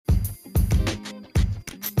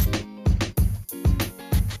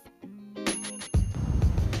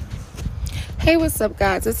Hey, what's up,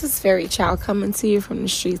 guys? This is Fairy Child coming to you from the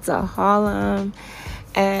streets of Harlem.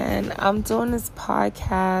 And I'm doing this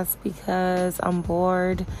podcast because I'm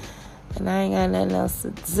bored and I ain't got nothing else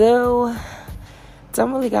to do.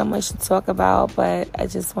 Don't really got much to talk about, but I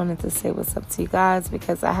just wanted to say what's up to you guys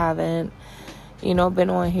because I haven't, been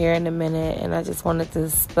on here in a minute. And I just wanted to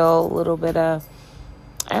spill a little bit of,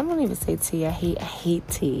 I don't even say tea. I hate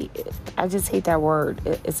tea. I just hate that word.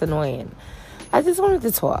 It's annoying. I just wanted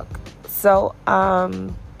to talk. So, I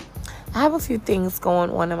have a few things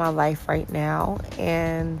going on in my life right now,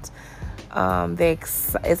 and I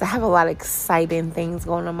have a lot of exciting things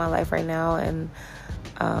going on in my life right now, and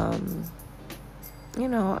I'm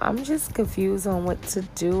just confused on what to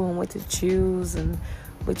do and what to choose and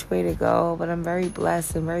which way to go. But I'm very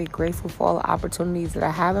blessed and very grateful for all the opportunities that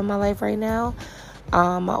I have in my life right now.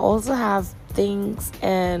 I also have things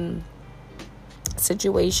and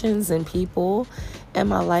situations and people in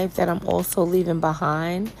my life that I'm also leaving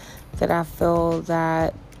behind that I feel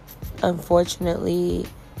that unfortunately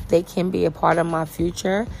they can be a part of my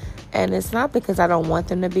future. And it's not because I don't want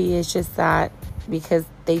them to be, it's just that because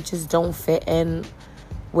they just don't fit in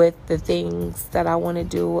with the things that I want to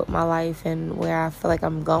do with my life and where I feel like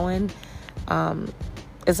I'm going.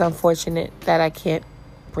 It's unfortunate that I can't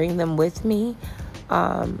bring them with me.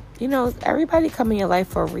 Everybody come in your life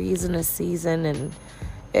for a reason, a season, and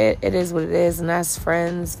it is what it is. And that's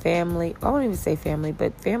friends, family. I won't even say family,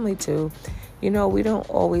 but family too. We don't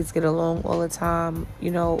always get along all the time.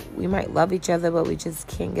 We might love each other, but we just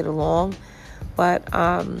can't get along. But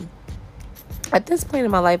at this point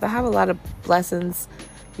in my life, I have a lot of blessings,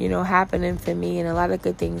 happening for me and a lot of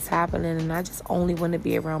good things happening. And I just only want to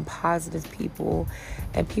be around positive people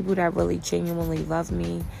and people that really genuinely love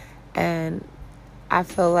me. And I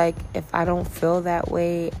feel like if I don't feel that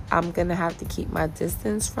way, I'm going to have to keep my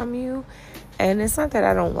distance from you. And it's not that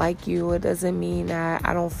I don't like you. It doesn't mean that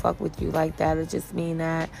I don't fuck with you like that. It just means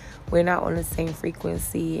that we're not on the same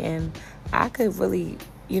frequency. And I could really,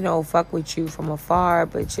 fuck with you from afar.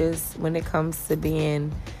 But just when it comes to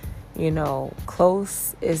being,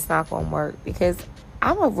 close, it's not going to work. Because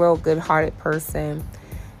I'm a real good-hearted person.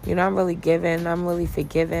 I'm really giving. I'm really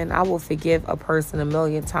forgiving. I will forgive a person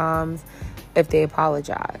 1,000,000 times if they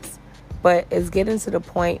apologize. But it's getting to the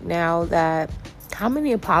point now that how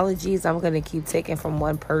many apologies I'm going to keep taking from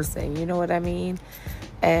one person, you know what I mean?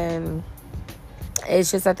 And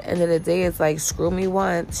it's just at the end of the day, it's like, screw me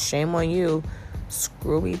once, shame on you.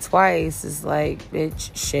 Screw me twice, it's like,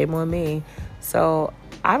 bitch, shame on me. So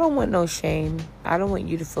I don't want no shame. I don't want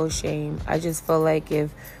you to feel shame. I just feel like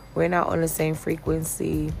if we're not on the same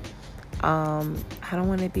frequency, I don't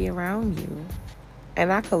want to be around you.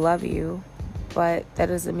 And I could love you, but that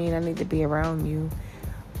doesn't mean I need to be around you.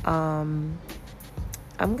 I'm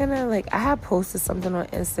gonna I have posted something on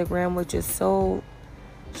Instagram which is so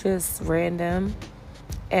just random,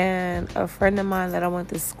 and a friend of mine that I went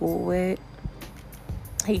to school with,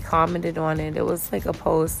 he commented on it. It was like a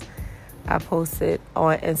post I posted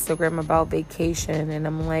on Instagram about vacation, and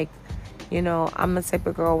I'm like, I'm the type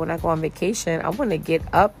of girl, when I go on vacation, I want to get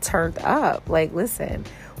up, turned up. Like, listen,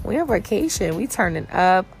 we on vacation, we turning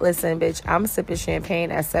up. Listen, bitch, I'm sipping champagne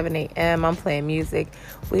at 7 a.m. I'm playing music.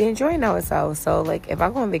 We enjoying ourselves. So, if I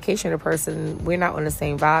go on vacation with a person, we're not on the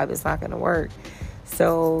same vibe, it's not going to work.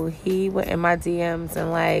 So, he went in my DMs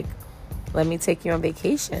and, let me take you on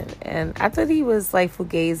vacation. And I thought he was,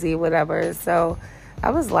 fugazi, whatever. So,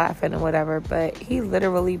 I was laughing and whatever. But he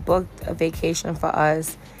literally booked a vacation for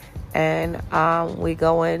us. And we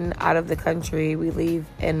going out of the country. We leave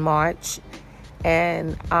in March.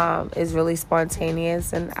 And it's really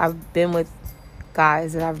spontaneous. And I've been with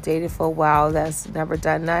guys that I've dated for a while that's never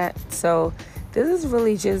done that. So this is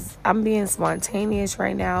really just, I'm being spontaneous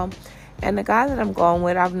right now. And the guy that I'm going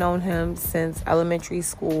with, I've known him since elementary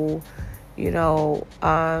school. We've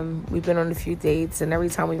been on a few dates, and every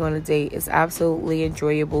time we go on a date, it's absolutely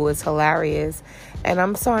enjoyable. It's hilarious. And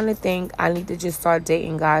I'm starting to think I need to just start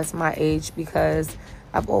dating guys my age, because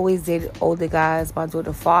I've always dated older guys. My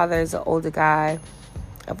daughter's father is an older guy.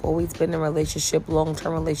 I've always been in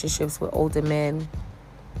long-term relationships with older men.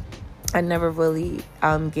 I never really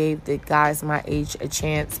gave the guys my age a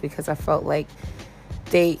chance because I felt like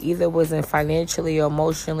they either wasn't financially or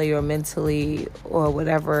emotionally or mentally or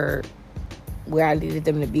whatever where I needed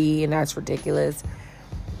them to be, and that's ridiculous.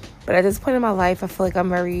 But at this point in my life, I feel like I'm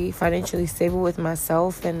very financially stable with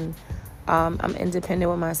myself, and I'm independent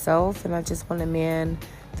with myself, and I just want a man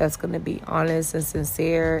that's going to be honest and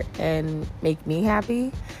sincere and make me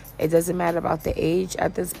happy. It doesn't matter about the age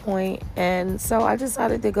at this point. And so I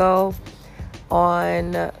decided to go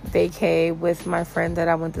on vacay with my friend that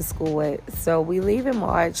I went to school with. So we leave in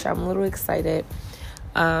March. I'm a little excited.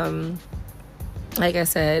 Like I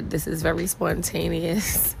said, this is very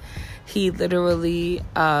spontaneous. He literally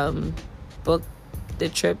booked the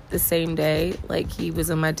trip the same day. Like, he was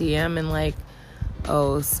in my DM and like,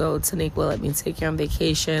 oh, so Taniqua, let me take you on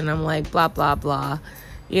vacation. I'm like, blah, blah, blah.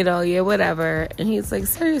 Yeah, whatever. And he's like,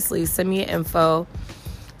 seriously, send me your info.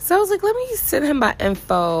 So I was like, let me send him my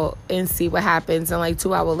info and see what happens. And like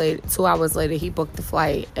 2 hours later, he booked the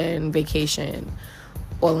flight and vacation,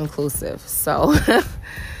 all inclusive. So,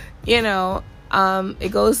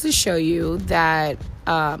 it goes to show you that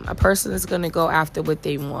a person is going to go after what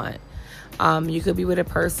they want. You could be with a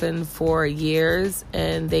person for years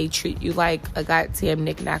and they treat you like a goddamn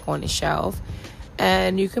knickknack on the shelf.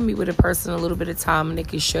 And you can be with a person a little bit of time and they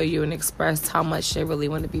can show you and express how much they really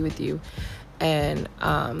want to be with you. And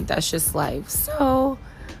that's just life. So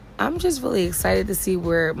I'm just really excited to see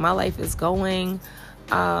where my life is going.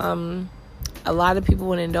 A lot of people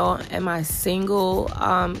want to know, am I single?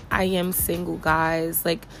 I am single, guys.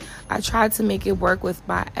 Like, I tried to make it work with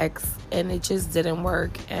my ex and it just didn't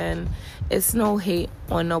work. And it's no hate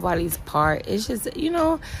on nobody's part. It's just,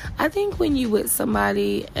 I think when you with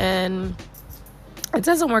somebody and it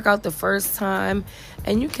doesn't work out the first time,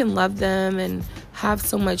 and you can love them and have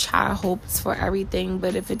so much high hopes for everything,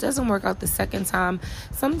 but if it doesn't work out the second time,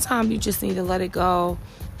 sometimes you just need to let it go.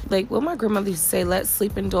 Like what my grandmother used to say, let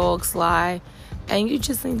sleeping dogs lie. And you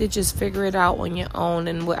just need to just figure it out on your own.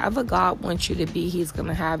 And whatever God wants you to be, he's going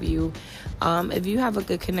to have you. If you have a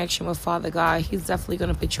good connection with Father God, he's definitely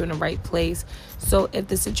going to put you in the right place. So if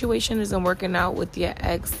the situation isn't working out with your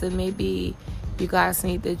ex, then maybe you guys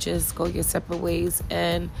need to just go your separate ways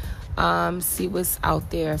and see what's out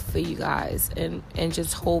there for you guys. And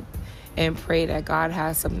just hope and pray that God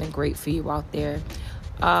has something great for you out there.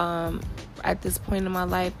 At this point in my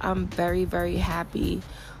life, I'm very, very happy.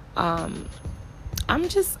 I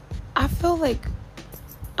feel like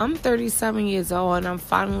I'm 37 years old and I'm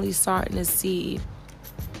finally starting to see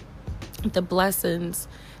the blessings,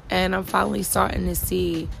 and I'm finally starting to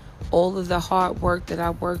see all of the hard work that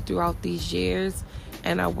I worked throughout these years,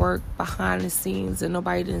 and I worked behind the scenes and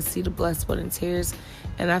nobody didn't see the blood, sweat, and tears.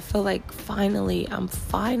 And I feel like I'm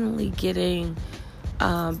finally getting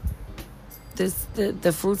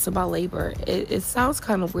the fruits of my labor. It sounds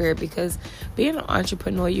kind of weird because being an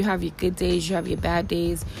entrepreneur, you have your good days, you have your bad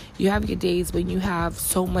days, you have your days when you have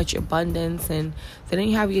so much abundance, and then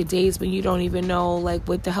you have your days when you don't even know like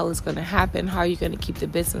what the hell is going to happen, how you're going to keep the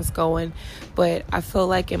business going. But I feel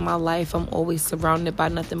like in my life, I'm always surrounded by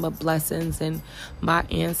nothing but blessings, and my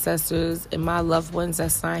ancestors and my loved ones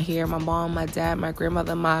that's not here, my mom, my dad, my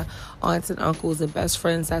grandmother, my aunts and uncles and best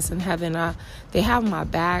friends that's in heaven, they have my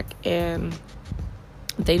back, and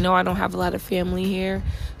they know I don't have a lot of family here,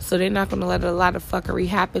 so they're not going to let a lot of fuckery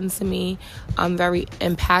happen to me. I'm very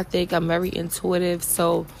empathic. I'm very intuitive,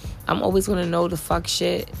 so I'm always going to know the fuck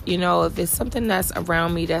shit. If it's something that's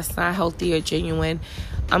around me that's not healthy or genuine,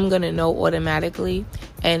 I'm going to know automatically,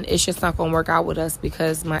 and it's just not going to work out with us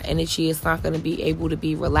because my energy is not going to be able to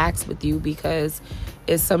be relaxed with you because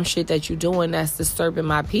it's some shit that you're doing that's disturbing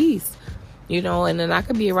my peace. And then I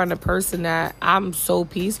could be around a person that I'm so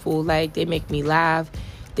peaceful, like they make me laugh,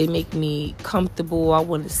 they make me comfortable, I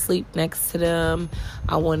want to sleep next to them,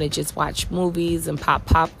 I want to just watch movies and pop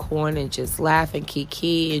popcorn and just laugh and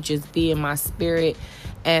kiki and just be in my spirit.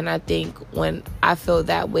 And I think when I feel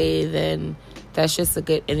that way, then that's just a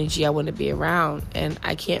good energy I want to be around. And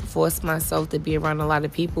I can't force myself to be around a lot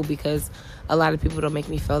of people because a lot of people don't make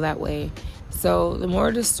me feel that way. So the moral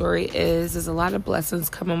of the story is there's a lot of blessings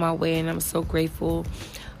coming my way, and I'm so grateful.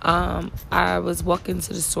 I was walking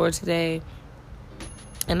to the store today,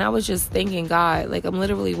 and I was just thanking God. Like, I'm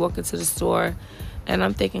literally walking to the store, and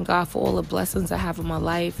I'm thanking God for all the blessings I have in my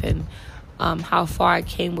life, and how far I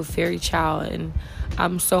came with Fairy Child. And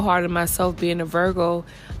I'm so hard on myself being a Virgo.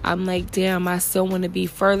 I'm like, damn, I still want to be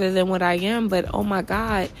further than what I am. But, oh, my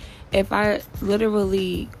God, if I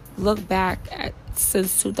literally look back at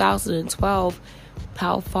since 2012,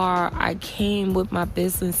 how far I came with my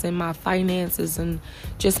business and my finances and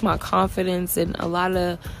just my confidence and a lot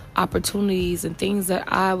of opportunities and things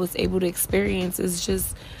that I was able to experience,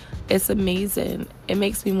 it's amazing. It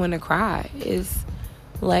makes me want to cry. It's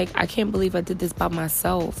like, I can't believe I did this by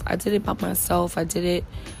myself. I did it by myself. I did it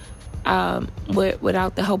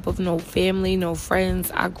without the help of no family, no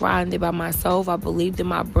friends. I grinded by myself. I believed in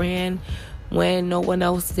my brand when no one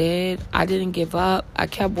else did. I didn't give up. I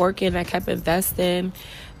kept working. I kept investing.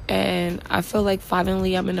 And I feel like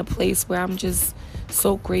finally I'm in a place where I'm just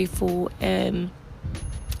so grateful. And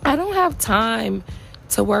I don't have time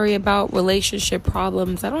to worry about relationship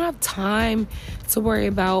problems. I don't have time to worry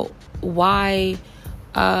about why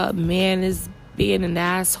a man is being an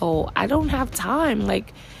asshole. I don't have time.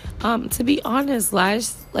 Like, to be honest,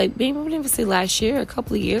 maybe I wouldn't even say last year, a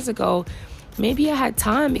couple of years ago, maybe I had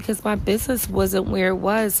time because my business wasn't where it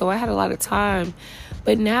was. So I had a lot of time.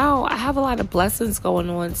 But now I have a lot of blessings going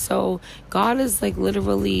on. So God is like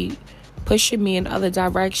literally pushing me in other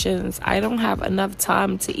directions. I don't have enough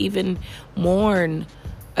time to even mourn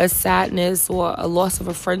a sadness or a loss of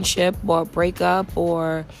a friendship or a breakup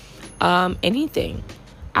or anything.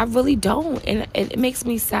 I really don't. And it makes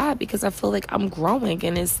me sad because I feel like I'm growing.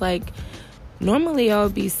 And it's like, normally I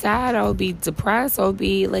would be sad, I would be depressed, I would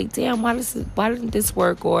be like, damn, why didn't this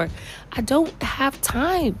work? Or I don't have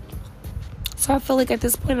time. So I feel like at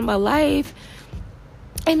this point in my life,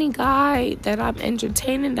 any guy that I'm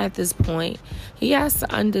entertaining at this point, he has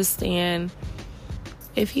to understand,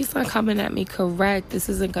 if he's not coming at me correct, this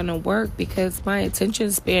isn't going to work, because my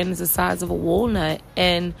attention span is the size of a walnut.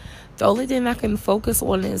 And the only thing I can focus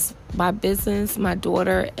on is my business, my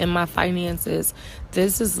daughter, and my finances.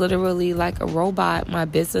 This is literally like a robot. My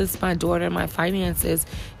business, my daughter, and my finances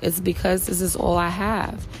is because this is all I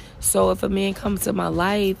have. So if a man comes to my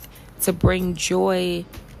life to bring joy,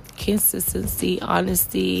 consistency,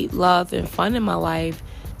 honesty, love, and fun in my life,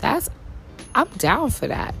 I'm down for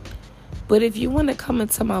that. But if you want to come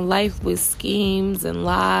into my life with schemes and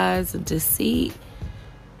lies and deceit,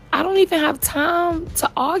 I don't even have time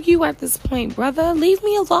to argue at this point, brother. Leave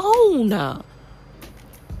me alone.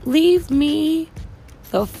 Leave me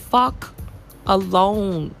the fuck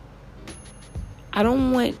alone. I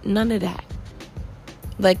don't want none of that.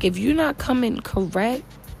 Like, if you're not coming correct,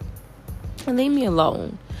 leave me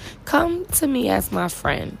alone. Come to me as my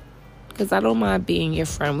friend, because I don't mind being your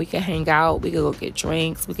friend. We can hang out, we can go get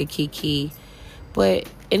drinks, we can kiki. But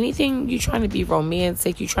anything you trying to be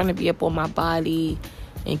romantic, you trying to be up on my body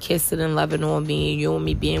and kissing and loving on me, and you and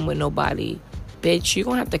me being with nobody, bitch, you're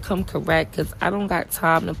gonna have to come correct, because I don't got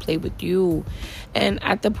time to play with you. And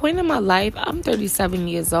at the point in my life, I'm 37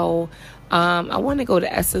 years old. I want to go to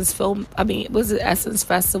Essence it was the Essence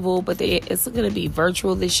Festival, but it's going to be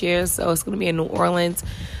virtual this year, so it's going to be in New Orleans.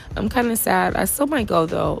 I'm kind of sad. I still might go,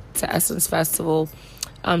 though, to Essence Festival,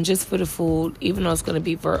 just for the food, even though it's going to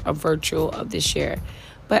be a virtual of this year.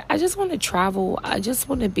 But I just want to travel. I just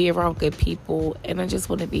want to be around good people, and I just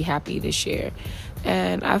want to be happy this year.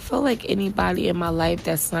 And I feel like anybody in my life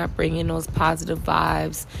that's not bringing those positive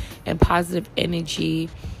vibes and positive energy,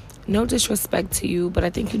 no disrespect to you, but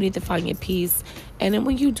I think you need to find your peace. And then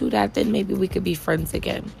when you do that, then maybe we could be friends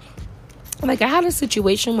again. Like, I had a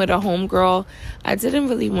situation with a homegirl. I didn't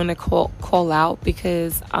really want to call out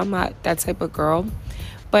because I'm not that type of girl.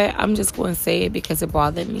 But I'm just going to say it because it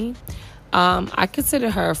bothered me. I consider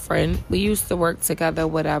her a friend. We used to work together,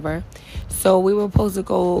 whatever. So we were supposed to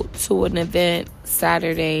go to an event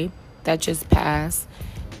Saturday that just passed.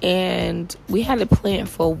 And we had a plan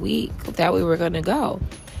for a week that we were going to go.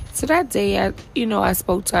 So that day, I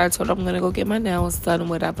spoke to her. I told her I'm going to go get my nails done,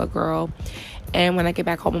 whatever, girl. And when I get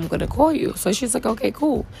back home, I'm going to call you. So she's like, okay,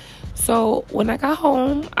 cool. So when I got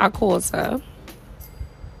home, I called her.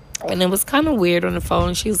 And it was kind of weird on the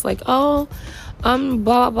phone. She was like, blah,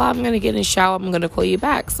 blah, blah. I'm going to get in the shower. I'm going to call you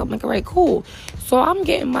back. So I'm like, all right, cool. So I'm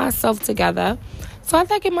getting myself together. So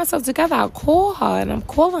after I get myself together, I call her. And I'm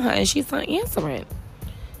calling her. And she's not answering.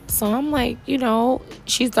 So I'm like,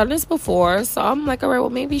 she's done this before. So I'm like, all right, well,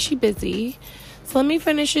 maybe she's busy. So let me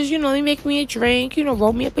finish this, let me make me a drink,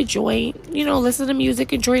 roll me up a joint, listen to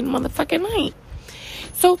music, enjoy the motherfucking night.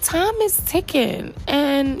 So time is ticking.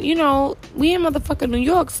 And, we in motherfucking New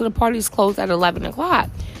York, so the party's closed at 11 o'clock.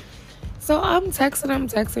 So I'm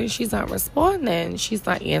texting. She's not responding. She's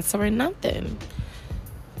not answering nothing.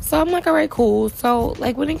 So I'm like, all right, cool. So,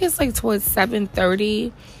 like, when it gets, towards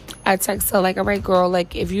 7:30, I text her, all right, girl,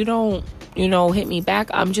 if you don't, hit me back,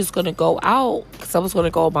 I'm just going to go out, because I was going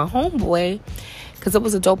to go with my homeboy, because it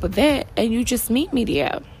was a dope event, and you just meet me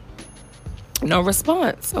there. No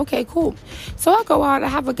response. Okay, cool. So I go out, I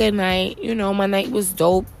have a good night, my night was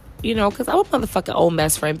dope, because I'm a motherfucking old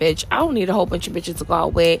best friend, bitch. I don't need a whole bunch of bitches to go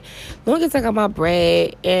out with. As long as I got my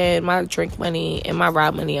bread, and my drink money, and my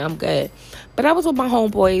ride money, I'm good. But I was with my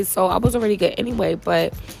homeboys, so I was already good anyway,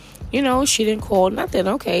 but she didn't call, nothing.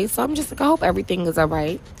 Okay, so I'm just like, I hope everything is all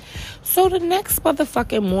right. So the next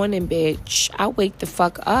motherfucking morning, bitch, I wake the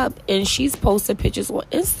fuck up, and she's posting pictures on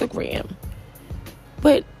Instagram.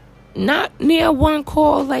 But not near one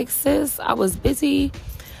call, sis, I was busy.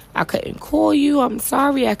 I couldn't call you. I'm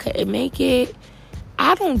sorry, I couldn't make it.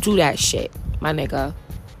 I don't do that shit, my nigga.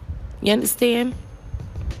 You understand?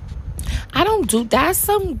 I don't do that's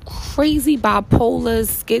some crazy bipolar,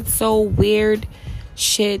 schizo, weird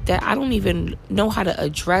shit that I don't even know how to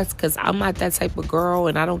address because I'm not that type of girl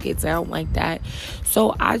and I don't get down like that.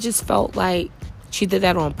 So I just felt like she did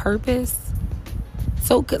that on purpose.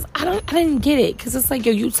 So because I didn't get it, because it's like,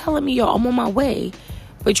 yo, you telling me, yo, I'm on my way,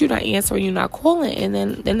 but you're not answering, you're not calling, and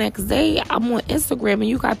then the next day I'm on Instagram and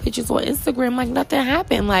you got pictures on Instagram like nothing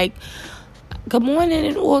happened, like good morning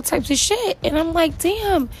and all types of shit, and I'm like,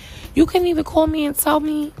 damn, you couldn't even call me and tell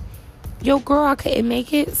me, yo, girl, I couldn't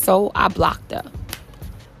make it. So I blocked her.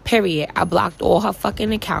 Period. I blocked all her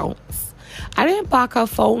fucking accounts. I didn't block her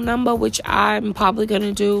phone number, which I'm probably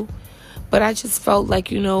gonna do, but I just felt like,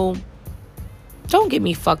 don't get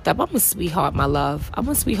me fucked up. I'm a sweetheart, my love. I'm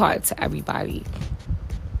a sweetheart to everybody.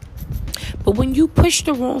 But when you push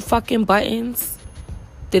the wrong fucking buttons,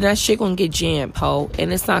 then that shit gonna get jammed, ho,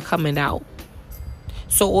 and it's not coming out.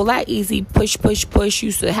 So all that easy push,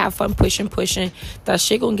 used to have fun pushing, that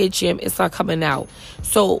shit gonna get jammed, it's not coming out.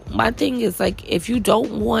 So my thing is, like, if you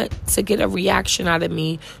don't want to get a reaction out of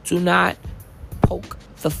me, do not poke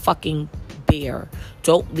the fucking bear.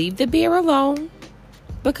 Don't leave the bear alone.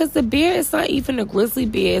 Because the bear is not even a grizzly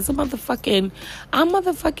bear. It's I'm motherfucking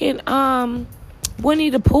Winnie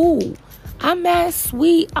the Pooh. I'm mad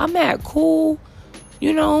sweet. I'm mad cool.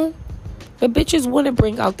 The bitches want to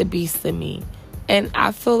bring out the beast in me. And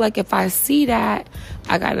I feel like if I see that,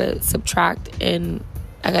 I got to subtract and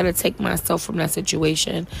I got to take myself from that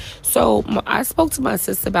situation. So I spoke to my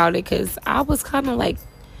sister about it because I was kind of like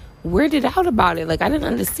weirded out about it. Like, I didn't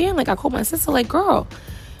understand. Like, I called my sister like, girl.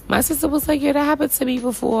 My sister was like, yeah, that happened to me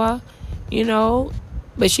before,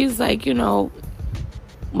 But she's like,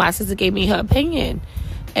 my sister gave me her opinion.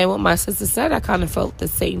 And what my sister said, I kind of felt the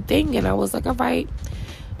same thing. And I was like, all right.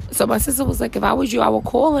 So my sister was like, if I was you, I would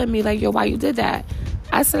call her and be like, yo, why you did that?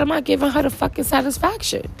 I said, I'm not giving her the fucking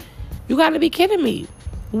satisfaction. You got to be kidding me.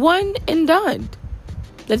 One and done.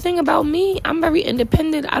 The thing about me, I'm very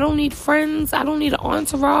independent. I don't need friends. I don't need an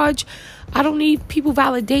entourage. I don't need people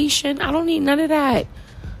validation. I don't need none of that.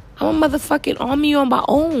 I'm a motherfucking army on my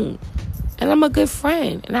own. And I'm a good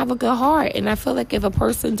friend. And I have a good heart. And I feel like if a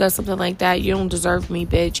person does something like that, you don't deserve me,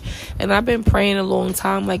 bitch. And I've been praying a long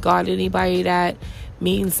time, like, God, anybody that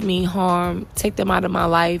means me harm, take them out of my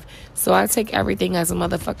life. So I take everything as a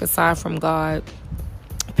motherfucking sign from God.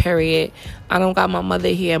 Period. I don't got my mother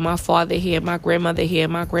here, my father here, my grandmother here,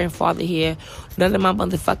 my grandfather here. None of my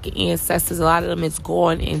motherfucking ancestors, a lot of them is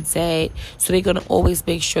gone and dead. So they're going to always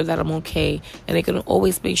make sure that I'm okay. And they're going to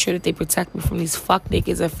always make sure that they protect me from these fuck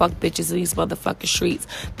niggas and fuck bitches in these motherfucking streets.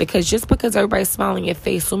 Because just because everybody's smiling in your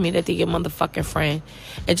face don't mean that they're your motherfucking friend.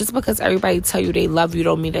 And just because everybody tell you they love you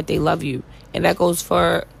don't mean that they love you. And that goes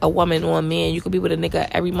for a woman or a man. You could be with a nigga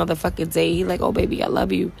every motherfucking day. He like, oh, baby, I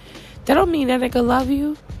love you. That don't mean that nigga love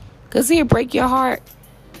you. Because he'll break your heart.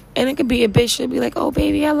 And it could be a bitch that be like, oh,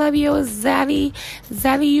 baby, I love you. Zaddy.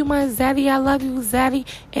 Zaddy, you my zaddy. I love you, zaddy.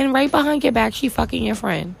 And right behind your back, she fucking your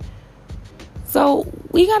friend. So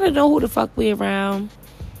we got to know who the fuck we around.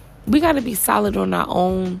 We got to be solid on our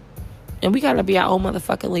own. And we got to be our own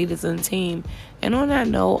motherfucking leaders in the team. And on that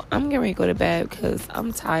note, I'm getting ready to go to bed because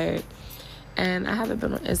I'm tired. And I haven't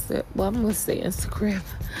been on Instagram. Well, I'm going to say Instagram.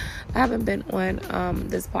 I haven't been on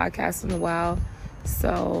this podcast in a while.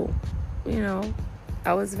 So,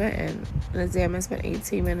 I was venting. And damn, it's been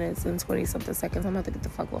 18 minutes and 20-something seconds. I'm going to have to get the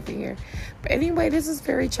fuck off of here. But anyway, this is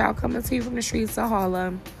Fairy Child coming to you from the streets of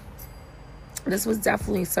Harlem. This was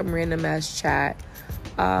definitely some random ass chat.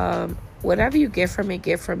 Whatever you get from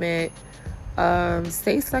it,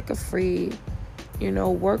 stay sucker free.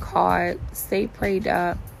 Work hard. Stay prayed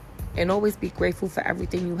up. And always be grateful for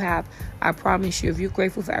everything you have. I promise you, if you're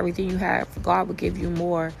grateful for everything you have, God will give you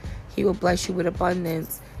more. He will bless you with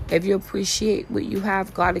abundance. If you appreciate what you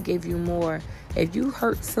have, God will give you more. If you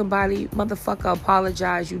hurt somebody, motherfucker,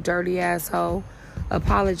 apologize, you dirty asshole.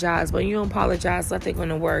 Apologize. When you don't apologize, nothing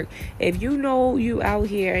gonna work. If you know you out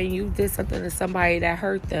here and you did something to somebody that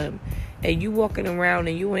hurt them, and you walking around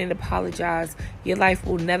and you ain't apologize, your life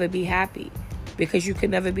will never be happy. Because you can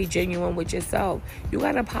never be genuine with yourself. You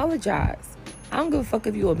gotta apologize. I don't give a fuck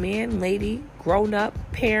if you a man, lady, grown up,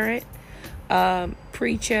 parent,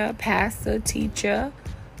 preacher, pastor, teacher,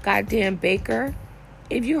 goddamn baker.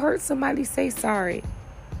 If you hurt somebody, say sorry.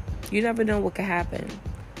 You never know what could happen.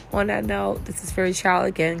 On that note, this is Fairy Child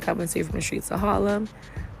again, coming to you from the streets of Harlem.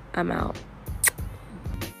 I'm out.